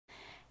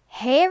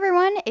Hey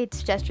everyone,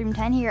 it's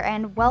JustDream10 here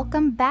and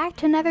welcome back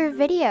to another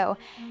video.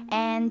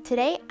 And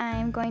today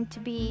I'm going to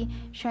be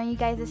showing you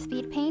guys a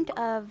speed paint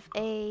of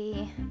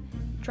a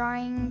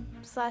drawing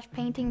slash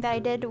painting that I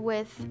did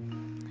with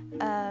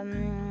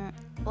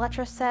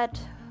Letraset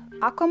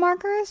aqua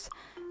markers.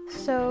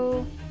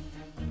 So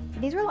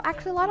these were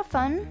actually a lot of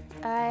fun.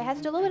 I had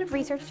to do a little bit of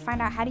research to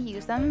find out how to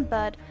use them,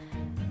 but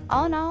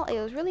all in all,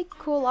 it was really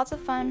cool, lots of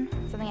fun,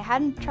 something I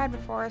hadn't tried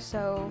before,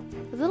 so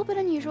it was a little bit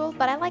unusual,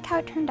 but I like how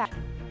it turned out.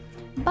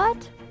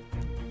 But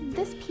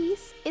this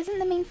piece isn't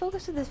the main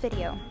focus of this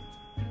video,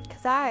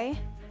 because I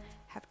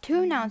have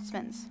two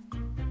announcements,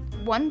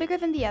 one bigger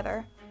than the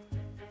other,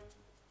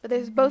 but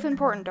they're both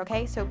important,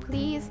 okay? So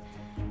please,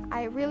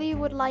 I really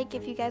would like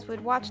if you guys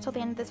would watch till the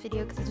end of this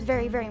video, because it's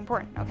very, very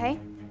important, okay?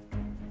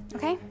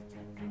 Okay?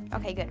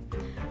 Okay, good.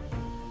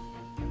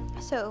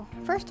 So,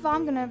 first of all,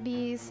 I'm going to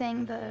be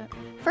saying the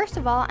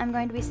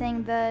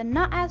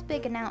not as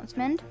big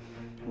announcement,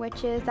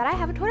 which is that I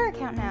have a Twitter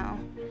account now.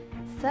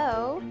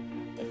 So,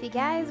 if you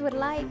guys would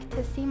like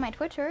to see my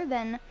Twitter,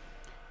 then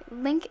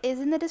link is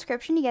in the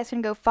description. You guys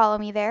can go follow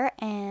me there,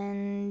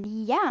 and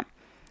yeah,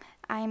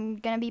 I'm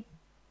going to be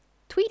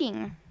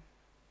tweeting.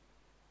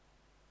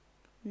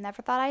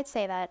 Never thought I'd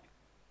say that.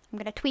 I'm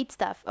going to tweet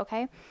stuff,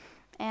 okay?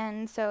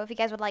 And so if you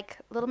guys would like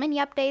little mini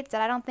updates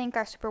that I don't think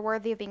are super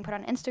worthy of being put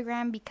on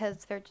Instagram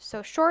because they're just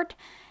so short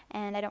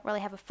and I don't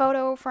really have a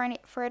photo for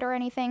it or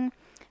anything,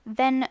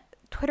 then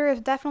Twitter is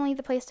definitely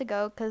the place to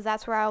go because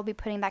that's where I'll be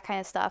putting that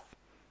kind of stuff.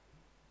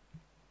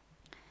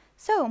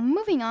 So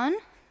moving on,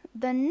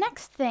 the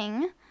next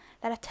thing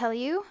that I tell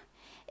you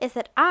is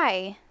that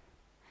I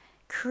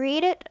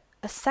created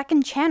a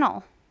second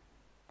channel.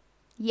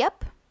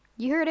 Yep,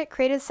 you heard it,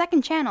 created a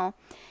second channel.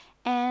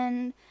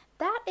 And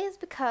that is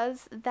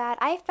because that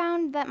I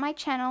found that my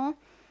channel,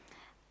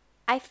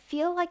 I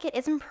feel like it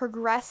isn't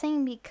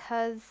progressing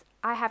because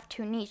I have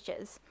two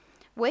niches,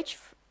 which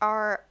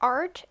are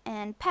art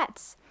and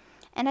pets.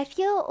 And I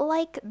feel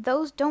like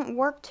those don't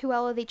work too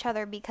well with each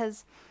other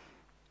because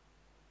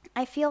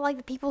I feel like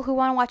the people who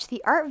want to watch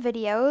the art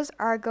videos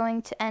are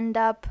going to end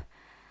up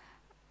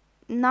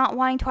not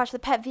wanting to watch the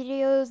pet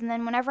videos, and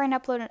then whenever I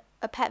upload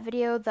a pet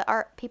video, the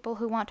art people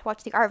who want to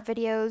watch the art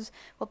videos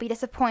will be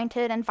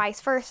disappointed and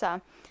vice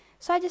versa.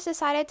 So I just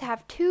decided to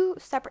have two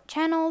separate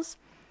channels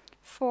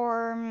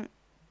for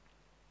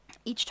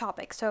each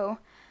topic. So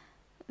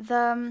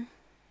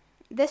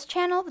this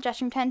channel, the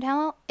JustDream10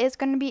 channel, is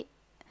going to be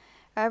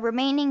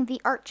remaining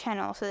the art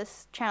channel. So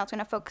this channel is going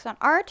to focus on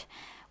art,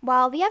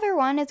 while the other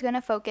one is going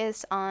to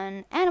focus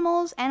on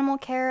animals, animal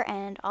care,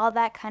 and all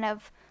that kind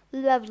of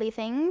lovely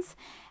things.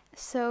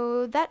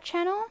 So that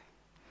channel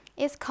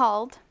is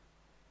called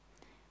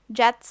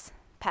Jet's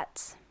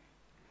Pets.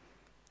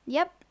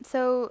 Yep,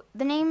 so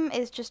the name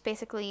is just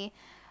basically,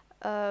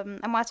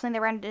 I'm watching they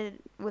rounded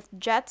it with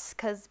Jets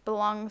because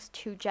belongs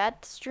to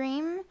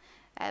Jetstream,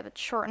 but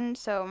shortened,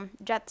 so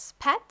Jet's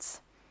Pets,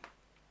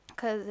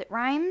 because it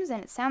rhymes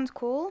and it sounds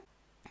cool,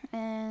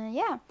 and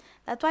yeah,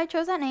 that's why I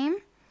chose that name.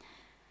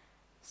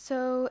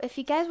 So if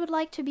you guys would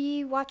like to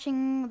be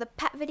watching the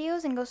pet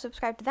videos, and go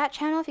subscribe to that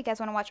channel. If you guys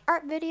want to watch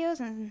art videos,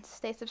 and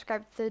stay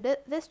subscribed to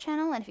this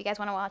channel, and if you guys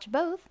want to watch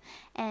both,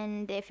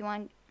 and if you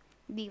want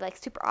be like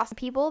super awesome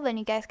people, then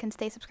you guys can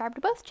stay subscribed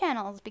to both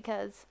channels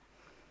because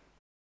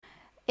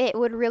it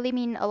would really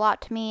mean a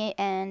lot to me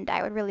and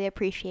I would really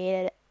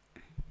appreciate it.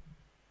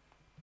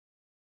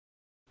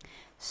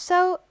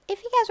 So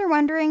if you guys are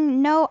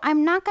wondering, no,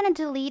 I'm not going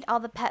to delete all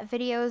the pet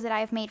videos that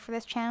I've made for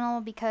this channel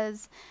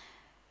because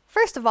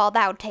first of all,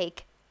 that would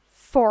take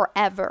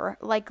forever.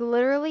 Like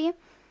literally,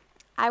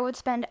 I would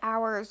spend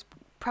hours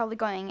probably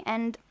going,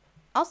 and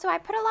also I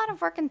put a lot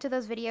of work into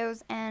those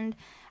videos and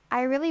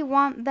I really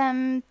want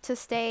them to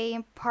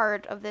stay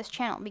part of this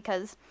channel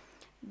because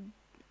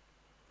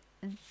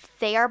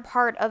they are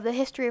part of the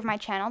history of my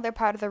channel. They're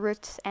part of the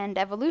roots and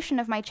evolution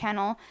of my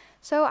channel.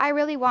 So I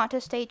really want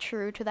to stay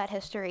true to that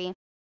history.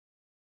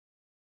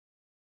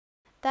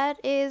 That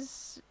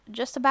is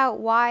just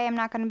about why I'm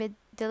not going to be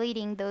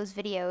deleting those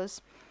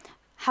videos.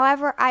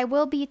 However, I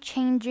will be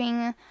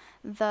changing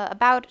the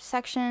about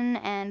section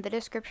and the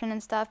description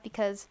and stuff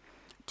because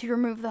to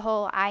remove the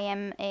whole I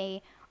am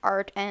a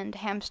art and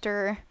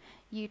hamster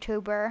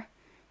YouTuber,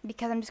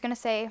 because I'm just gonna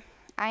say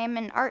I am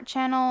an art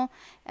channel,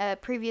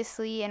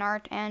 previously an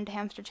art and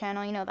hamster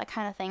channel, you know, that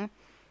kind of thing,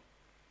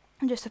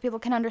 just so people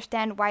can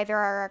understand why there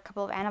are a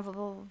couple of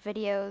animal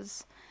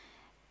videos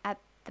at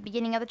the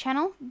beginning of the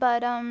channel.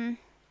 But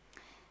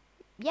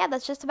yeah,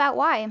 that's just about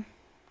why.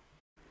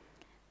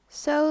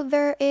 So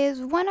there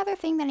is one other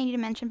thing that I need to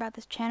mention about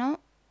this channel,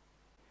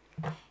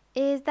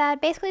 is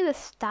that basically the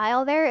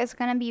style there is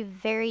going to be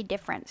very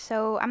different.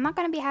 So I'm not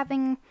going to be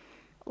having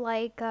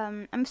like,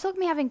 I'm still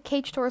going to be having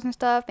cage tours and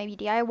stuff, maybe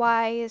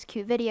DIYs,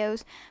 cute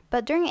videos,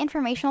 but during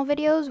informational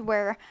videos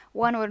where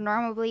one would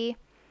normally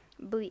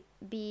be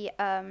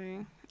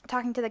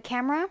talking to the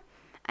camera,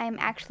 I'm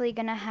actually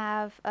going to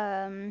have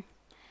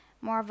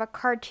more of a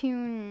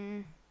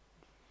cartoon-ish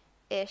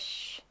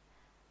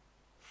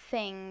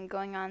thing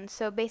going on.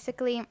 So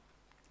basically,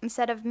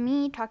 instead of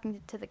me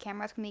talking to the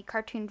camera, it's going to be a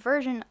cartoon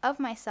version of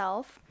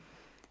myself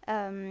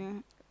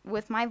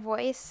with my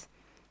voice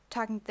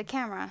talking to the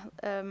camera.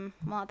 Well,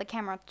 not the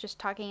camera, just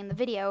talking in the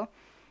video,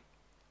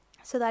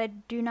 so that I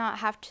do not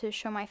have to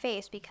show my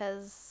face,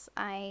 because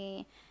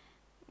I'm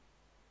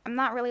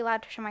not really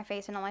allowed to show my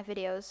face in all my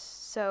videos.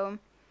 So,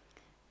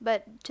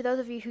 but to those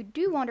of you who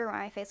do wonder what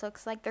my face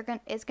looks like,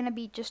 it's gonna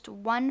be just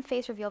one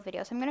face reveal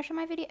video. So I'm gonna show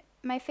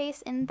my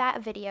face in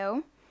that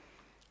video,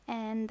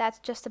 and that's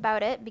just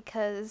about it,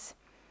 because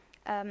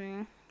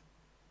I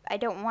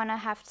don't want to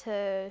have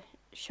to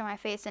show my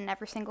face in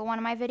every single one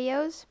of my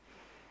videos.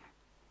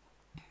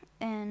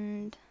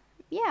 And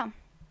yeah,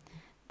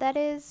 that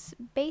is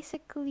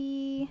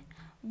basically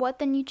what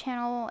the new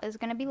channel is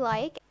going to be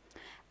like.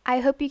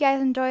 I hope you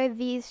guys enjoy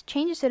these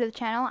changes to the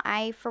channel.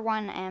 I, for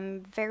one,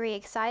 am very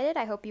excited.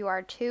 I hope you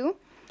are too.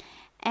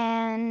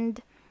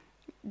 And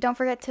don't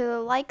forget to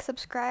like,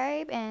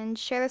 subscribe, and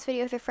share this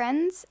video with your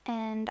friends.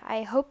 And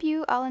I hope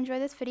you all enjoy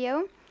this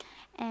video.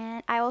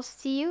 And I will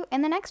see you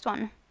in the next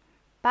one.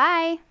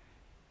 Bye!